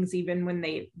mornings, even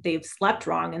when they've slept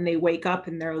wrong, and they wake up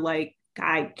and they're like,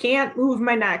 I can't move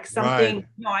my neck. Something,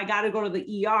 I got to go to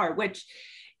the ER, which,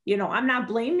 I'm not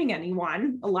blaming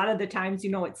anyone. A lot of the times,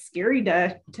 it's scary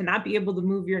to not be able to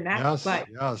move your neck, but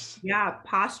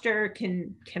posture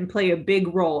can play a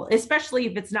big role, especially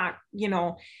if it's not,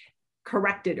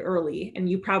 corrected early. And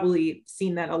you probably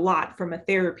seen that a lot from a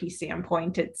therapy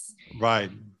standpoint. It's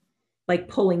like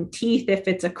pulling teeth if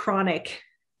it's a chronic.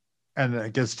 And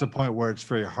it gets to the point where it's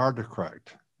very hard to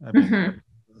correct.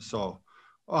 So,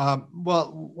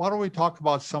 why don't we talk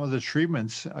about some of the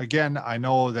treatments? Again, I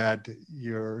know that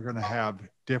you're going to have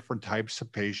different types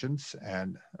of patients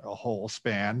and a whole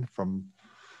span from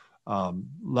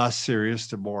less serious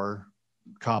to more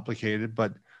complicated,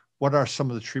 but what are some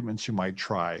of the treatments you might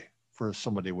try for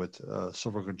somebody with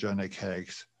cervicogenic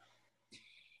headaches?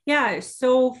 Yeah,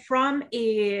 so from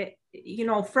a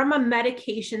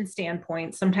medication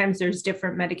standpoint, sometimes there's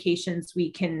different medications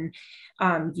we can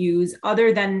use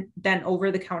other than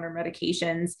over-the-counter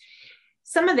medications.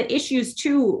 Some of the issues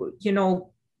too,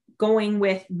 going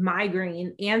with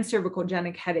migraine and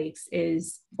cervicogenic headaches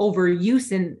is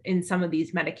overuse in some of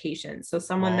these medications. So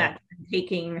someone that's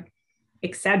taking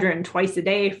Excedrin twice a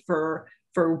day for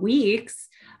weeks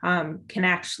can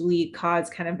actually cause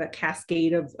kind of a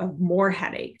cascade of more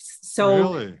headaches.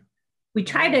 So we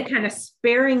try to kind of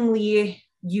sparingly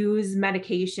use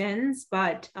medications,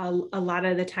 but a lot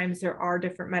of the times there are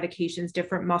different medications,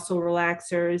 different muscle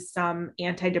relaxers, some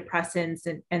antidepressants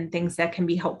and things that can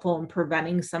be helpful in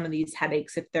preventing some of these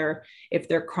headaches if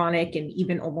they're chronic and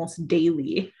even almost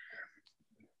daily.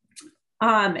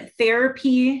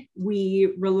 Therapy,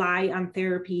 we rely on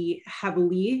therapy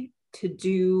heavily to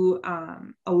do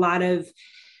a lot of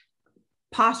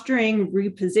posturing,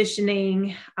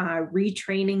 repositioning,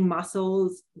 retraining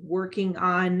muscles, working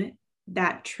on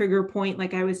that trigger point,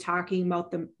 like I was talking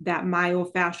about, that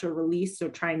myofascial release. So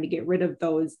trying to get rid of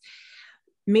those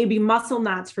maybe muscle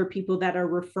knots for people that are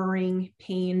referring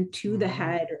pain to the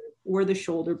head or the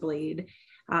shoulder blade.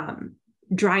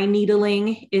 Dry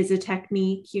needling is a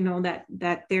technique,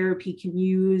 that therapy can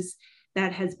use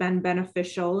that has been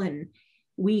beneficial. And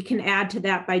we can add to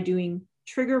that by doing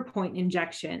trigger point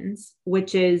injections,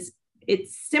 which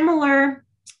it's similar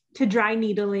to dry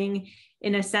needling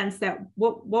in a sense that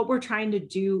what we're trying to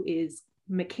do is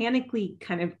mechanically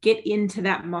kind of get into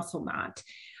that muscle knot,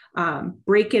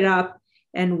 break it up.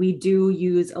 And we do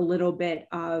use a little bit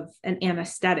of an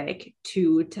anesthetic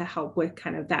to help with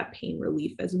kind of that pain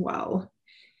relief as well.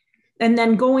 And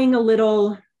then going a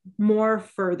little more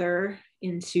further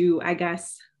into, I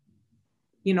guess,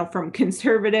 from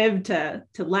conservative to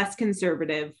less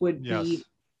conservative would be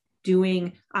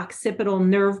doing occipital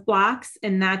nerve blocks.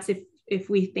 And that's if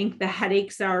we think the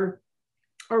headaches are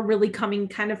really coming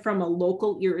kind of from a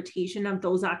local irritation of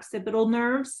those occipital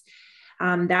nerves.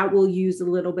 That will use a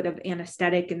little bit of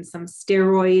anesthetic and some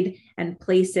steroid and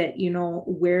place it,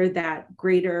 where that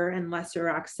greater and lesser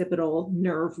occipital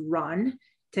nerve run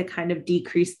to kind of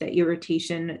decrease the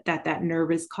irritation that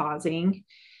nerve is causing.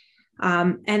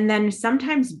 And then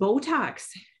sometimes Botox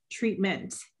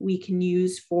treatment we can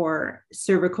use for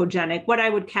cervicogenic, what I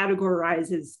would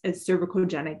categorize as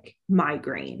cervicogenic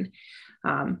migraine.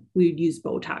 We would use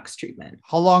Botox treatment.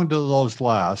 How long do those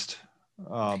last,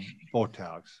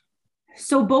 Botox?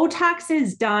 So Botox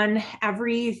is done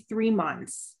every 3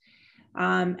 months.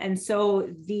 And so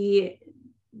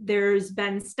there's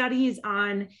been studies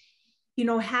on,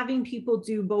 having people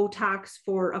do Botox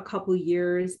for a couple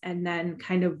years and then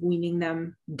kind of weaning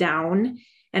them down.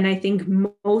 And I think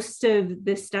most of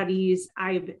the studies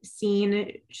I've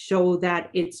seen show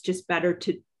that it's just better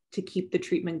to keep the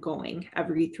treatment going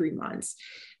every 3 months.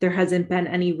 There hasn't been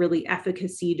any really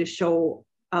efficacy to show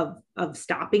of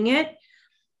stopping it.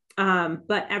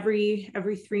 But every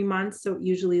 3 months, so it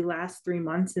usually lasts 3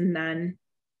 months, and then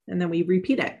we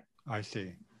repeat it. I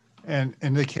see. And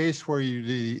in the case where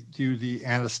you do the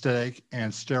anesthetic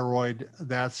and steroid,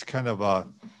 that's kind of how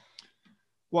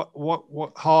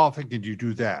often can you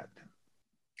do that?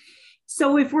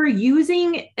 So if we're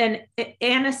using an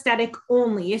anesthetic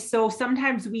only, so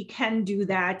sometimes we can do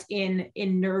that in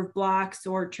nerve blocks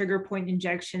or trigger point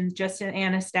injections, just an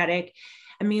anesthetic.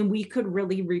 I mean, we could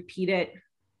really repeat it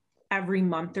every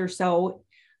month or so.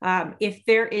 If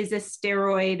there is a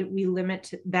steroid, we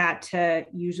limit that to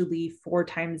usually 4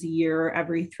 times a year,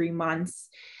 every 3 months,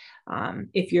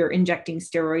 if you're injecting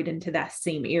steroid into that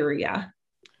same area.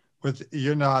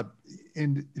 You're not,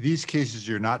 in these cases,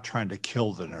 you're not trying to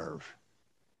kill the nerve.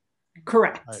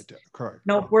 Correct. Correct.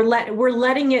 No, we're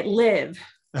letting it live.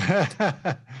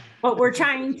 But we're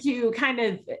trying to kind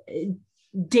of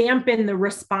dampen the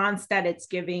response that it's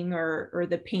giving or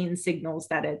the pain signals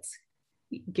that it's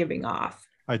giving off.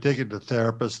 I take it the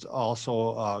therapist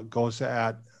also goes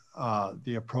at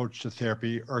the approach to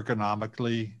therapy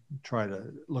ergonomically, try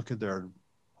to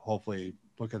hopefully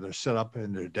look at their setup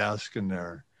in their desk and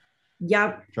their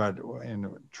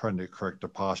trying to correct the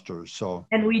posture. So,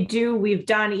 and we've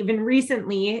done even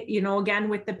recently, again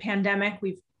with the pandemic,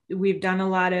 we've done a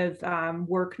lot of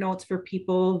work notes for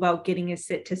people about getting a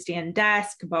sit to stand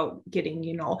desk, about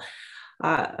getting,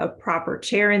 a proper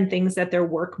chair and things that their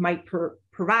work might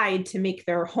provide to make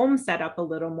their home setup a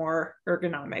little more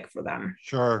ergonomic for them.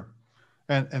 Sure.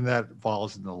 And that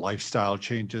falls in the lifestyle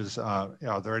changes. Are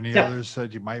there any others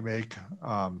that you might make?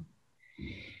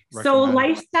 So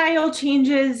lifestyle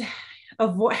changes,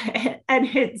 and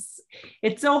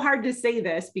it's so hard to say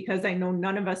this because I know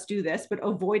none of us do this, but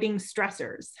avoiding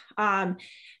stressors,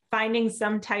 finding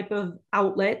some type of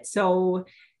outlet. So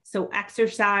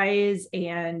exercise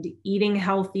and eating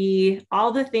healthy,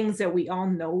 all the things that we all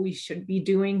know we should be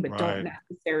doing, but don't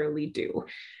necessarily do.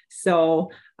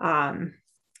 So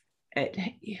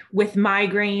with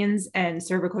migraines and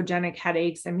cervicogenic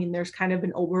headaches, I mean, there's kind of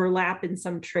an overlap in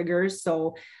some triggers.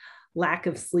 So lack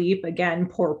of sleep, again,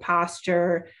 poor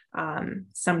posture,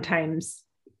 sometimes,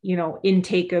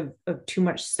 intake of too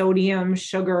much sodium,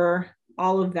 sugar,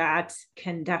 all of that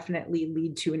can definitely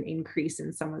lead to an increase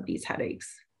in some of these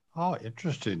headaches. Oh,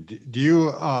 interesting. Do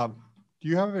you have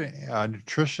a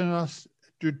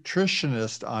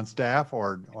nutritionist on staff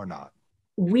or not?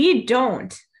 We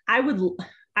don't. I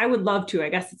would love to. I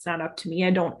guess it's not up to me.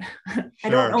 I don't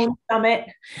own Summit.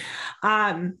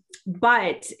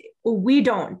 But we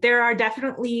don't. There are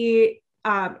definitely,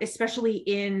 especially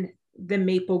in the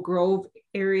Maple Grove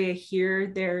area here,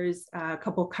 there's a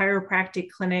couple chiropractic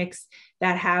clinics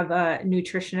that have a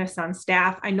nutritionist on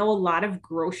staff. I know a lot of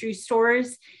grocery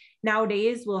stores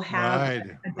nowadays will have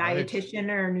a dietitian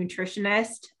or a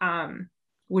nutritionist,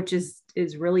 which is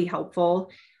really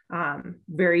helpful.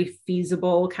 Very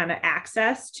feasible kind of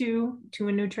access to a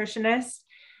nutritionist.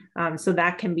 So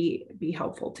that can be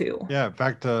helpful too. Yeah. In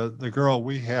fact, the girl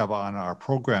we have on our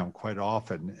program quite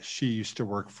often, she used to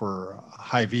work for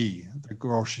Hy-Vee, the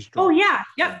grocery store. Oh yeah.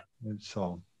 Yep. And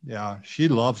so, yeah, she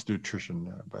loves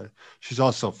nutrition, but she's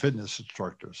also a fitness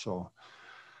instructor. So,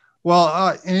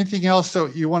 well, anything else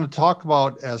that you want to talk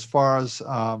about as far as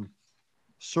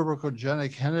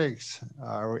cervicogenic headaches,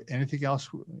 or anything else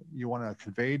you want to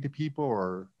convey to people?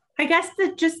 Or I guess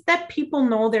that people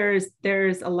know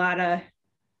there's a lot of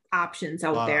options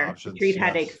out there to treat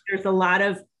headaches. There's a lot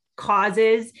of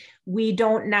causes. We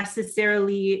don't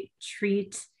necessarily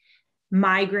treat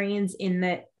migraines in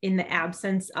the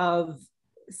absence of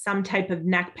some type of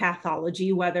neck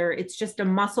pathology, whether it's just a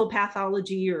muscle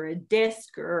pathology or a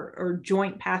disc or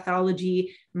joint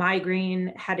pathology.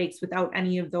 Migraine headaches without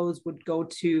any of those would go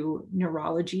to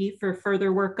neurology for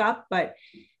further workup. But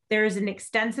there's an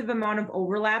extensive amount of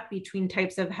overlap between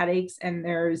types of headaches, and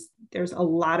there's a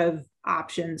lot of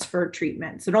options for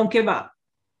treatment. So don't give up.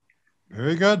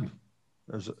 Very good.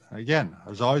 There's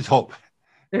always hope.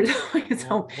 There's always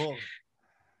hope.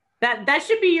 That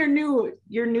should be your new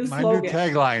My slogan. new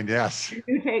tagline, yes.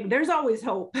 There's always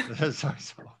hope. There's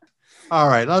always hope. All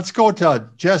right, let's go to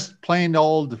just plain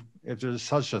old, if there's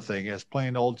such a thing as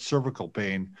plain old cervical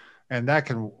pain, and that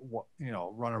can,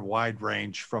 run a wide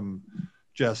range from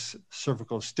just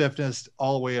cervical stiffness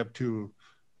all the way up to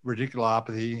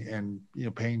radiculopathy and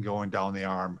pain going down the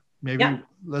arm. Maybe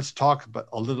let's talk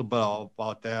a little bit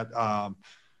about that.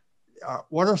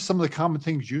 What are some of the common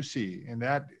things you see in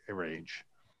that range?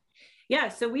 Yeah,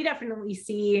 so we definitely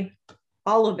see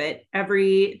all of it.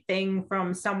 Everything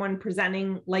from someone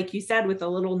presenting, like you said, with a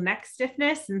little neck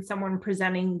stiffness, and someone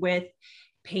presenting with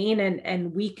pain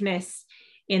and weakness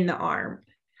in the arm.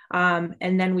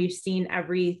 And then we've seen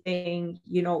everything,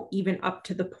 even up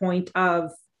to the point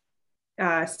of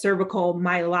cervical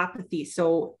myelopathy.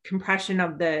 So compression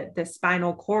of the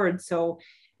spinal cord. So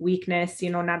weakness,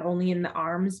 not only in the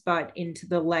arms, but into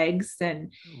the legs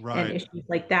and issues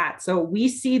like that. So we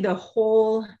see the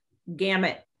whole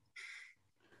gamut.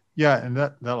 Yeah. And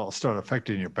that'll start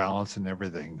affecting your balance and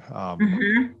everything.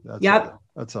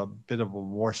 That's a bit of a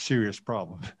more serious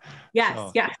problem.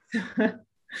 Yes. Yes.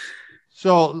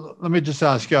 So let me just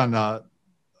ask you on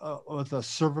with a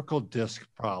cervical disc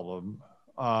problem,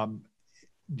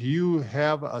 do you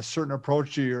have a certain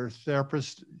approach? Do your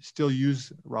therapist still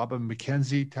use Robin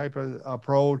McKenzie type of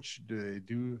approach? Do they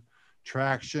do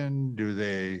traction?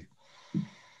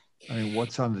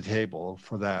 What's on the table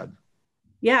for that?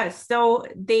 Yeah, so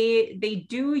they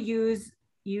do use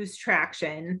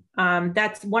traction.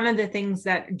 That's one of the things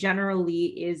that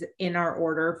generally is in our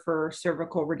order for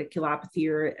cervical radiculopathy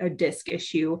or a disc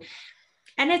issue.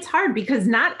 And it's hard because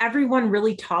not everyone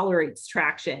really tolerates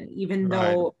traction, even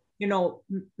though,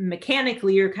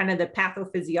 mechanically or kind of the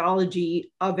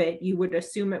pathophysiology of it, you would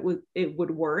assume it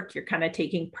would work. You're kind of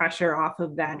taking pressure off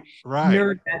of that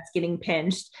nerve that's getting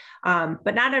pinched.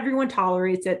 But not everyone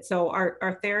tolerates it. So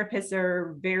our therapists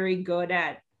are very good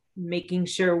at making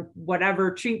sure whatever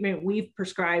treatment we've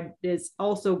prescribed is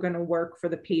also going to work for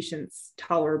the patient's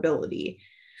tolerability.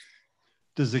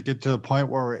 Does it get to the point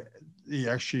where you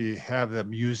actually have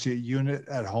them use the unit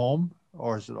at home,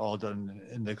 or is it all done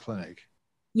in the clinic?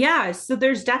 Yeah, so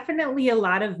there's definitely a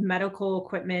lot of medical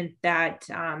equipment that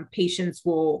patients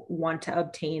will want to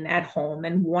obtain at home,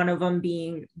 and one of them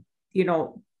being,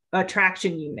 a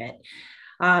traction unit.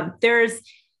 There's,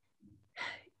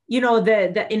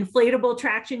 the inflatable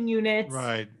traction units.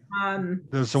 Right.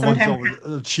 There's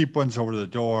the cheap ones over the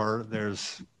door.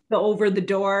 There's the over the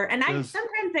door, and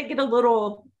sometimes I get a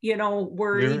little,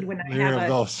 worried when I have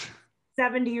a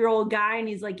 70-year-old guy, and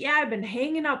he's like, "Yeah, I've been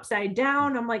hanging upside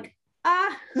down." I'm like,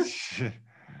 I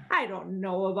don't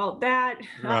know about that.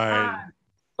 Right.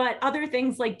 But other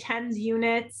things like TENS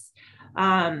units,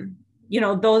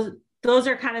 those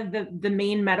are kind of the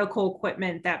main medical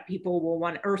equipment that people will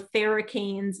want, or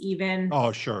Theracanes even.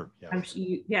 Oh, sure.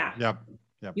 Yeah. Yep.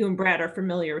 You and Brad are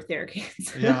familiar with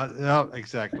Theracanes. yeah,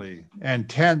 exactly. And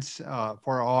TENS for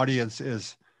our audience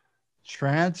is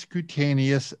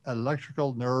transcutaneous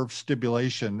electrical nerve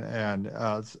stimulation, and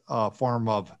a form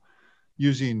of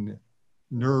using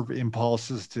nerve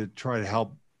impulses to try to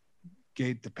help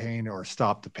gate the pain or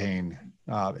stop the pain.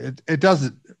 It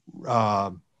doesn't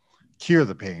cure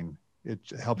the pain. It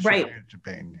helps you manage the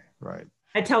pain. Right.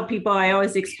 I tell people, I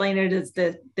always explain it as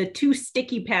the two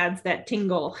sticky pads that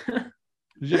tingle.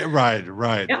 Yeah, right.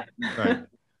 Yep. Right.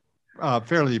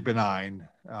 Fairly benign.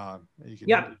 You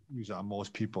can use on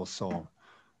most people. So,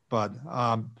 but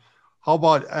how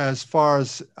about as far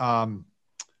as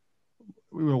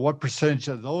what percentage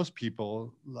of those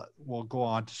people will go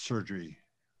on to surgery?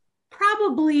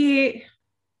 Probably,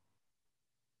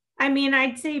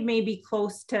 I'd say maybe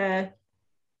close to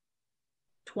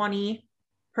 20%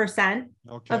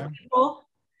 of people.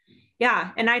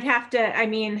 Yeah. And I'd have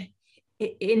to,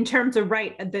 in terms of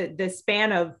the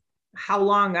span of how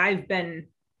long I've been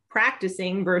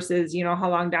practicing versus, how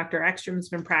long Dr. Ekstrom's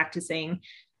been practicing,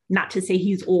 not to say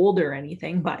he's old or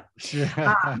anything, but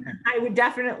I would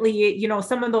definitely,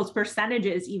 some of those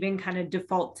percentages even kind of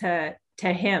default to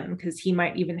him, because he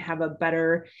might even have a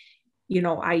better,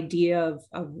 idea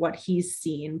of what he's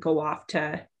seen, go off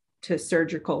to to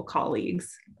surgical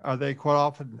colleagues. Are they quite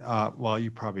often, well,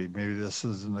 you probably, maybe this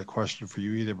isn't a question for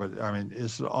you either, but I mean,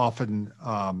 is it often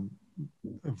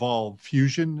involve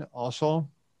fusion also?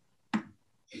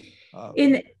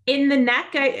 In the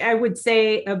neck, I would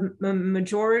say a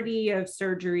majority of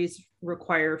surgeries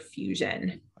require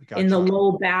fusion. Gotcha. In the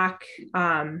low back,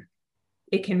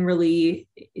 it can really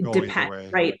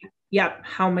depend, right? Yep.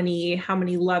 How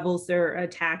many levels they're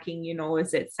attacking, you know,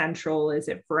 is it central? Is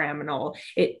it foraminal?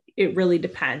 It really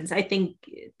depends. I think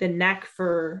the neck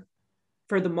for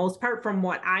the most part, from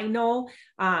what I know,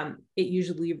 it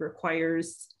usually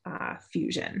requires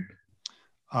fusion.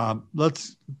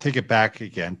 Let's take it back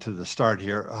again to the start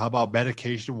here. How about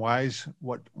medication wise?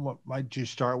 What might you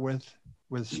start with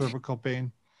cervical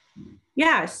pain?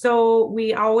 Yeah. So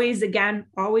we always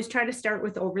try to start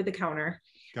with over the counter.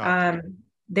 Gotcha.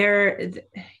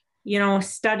 You know,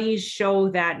 studies show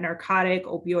that narcotic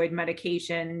opioid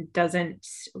medication doesn't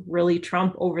really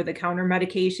trump over the counter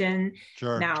medication.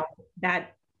 Sure. Now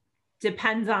that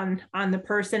depends on the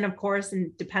person, of course,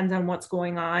 and depends on what's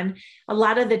going on. A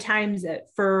lot of the times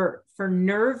for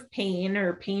nerve pain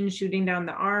or pain shooting down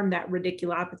the arm, that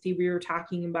radiculopathy we were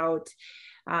talking about,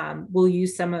 we'll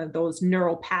use some of those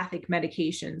neuropathic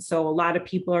medications. So a lot of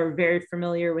people are very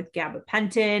familiar with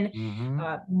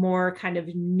gabapentin. More kind of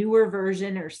newer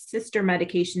version or sister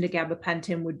medication to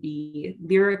gabapentin would be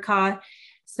Lyrica.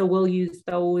 So we'll use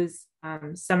those.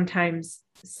 Sometimes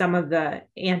some of the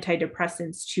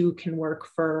antidepressants too can work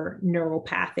for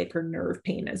neuropathic or nerve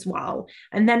pain as well.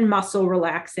 And then muscle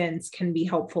relaxants can be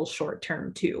helpful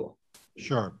short-term too.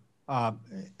 Sure.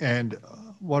 And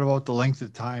what about the length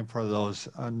of time for those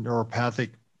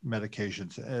neuropathic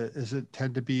medications? Is it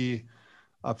tend to be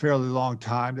a fairly long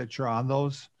time that you're on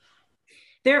those?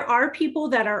 There are people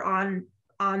that are on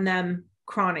them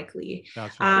chronically.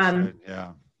 That's what I said.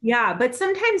 Yeah. Yeah, but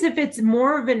sometimes if it's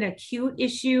more of an acute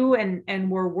issue and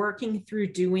we're working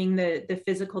through doing the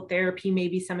physical therapy,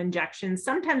 maybe some injections,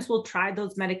 sometimes we'll try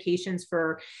those medications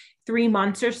for 3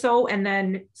 months or so, and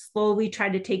then slowly try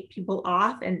to take people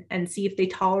off and see if they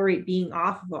tolerate being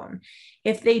off of them.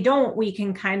 If they don't, we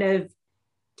can kind of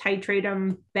titrate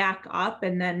them back up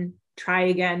and then try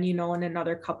again, you know, in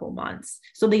another couple months.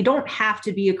 So they don't have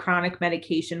to be a chronic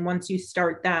medication. Once you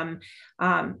start them,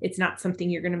 it's not something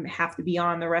you're going to have to be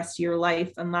on the rest of your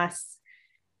life, unless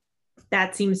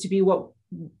that seems to be what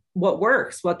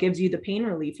works, what gives you the pain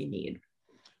relief you need.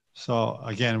 So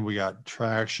again, we got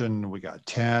traction, we got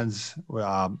TENS.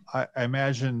 I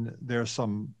imagine there's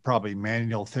some probably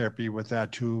manual therapy with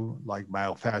that too, like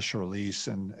myofascial release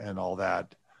and all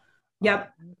that.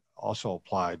 Yep. Also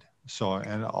applied. So,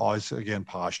 and always again,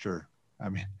 posture. I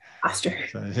mean, posture.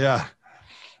 So, yeah.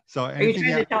 So are you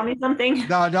trying to tell me something?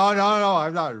 No.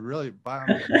 I'm not really.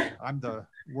 I'm the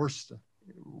worst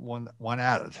one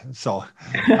at it. So,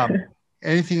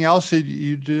 anything else that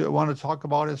you do want to talk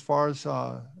about as far as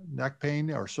neck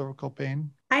pain or cervical pain?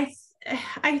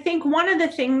 I think one of the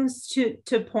things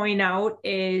to point out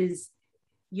is,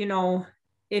 you know,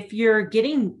 if you're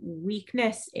getting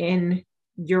weakness in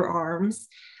your arms,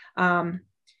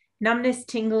 numbness,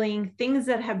 tingling, things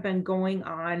that have been going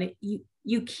on,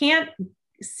 you can't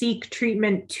seek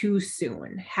treatment too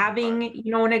soon. Having,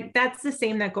 you know, and that's the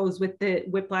same that goes with the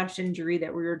whiplash injury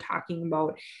that we were talking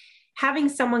about. Having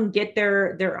someone get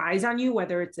their eyes on you,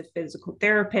 whether it's a physical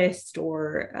therapist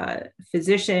or a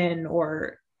physician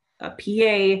or a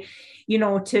PA, you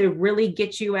know, to really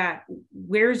get you at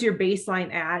where's your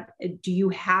baseline at? Do you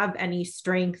have any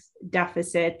strength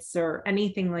deficits or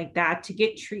anything like that to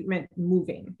get treatment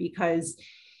moving? Because,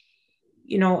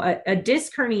 you know, a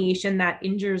disc herniation that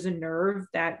injures a nerve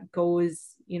that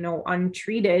goes, you know,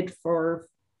 untreated for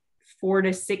 4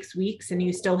 to 6 weeks and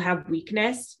you still have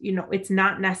weakness, you know, it's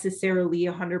not necessarily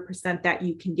 100% that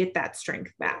you can get that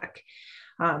strength back.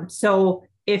 So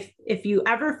if you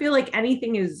ever feel like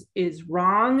anything is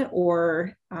wrong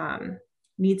or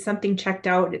need something checked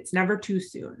out, it's never too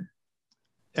soon.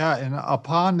 Yeah, and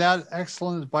upon that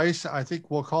excellent advice, I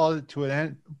think we'll call it to an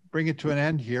end, bring it to an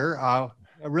end here. I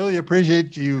really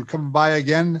appreciate you coming by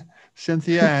again,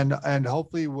 Cynthia, and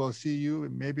hopefully we'll see you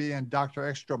maybe and Dr.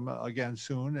 Ekstrom again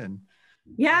soon. And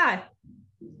yeah.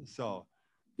 So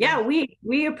yeah,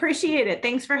 we appreciate it.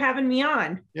 Thanks for having me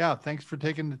on. Yeah, thanks for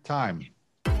taking the time.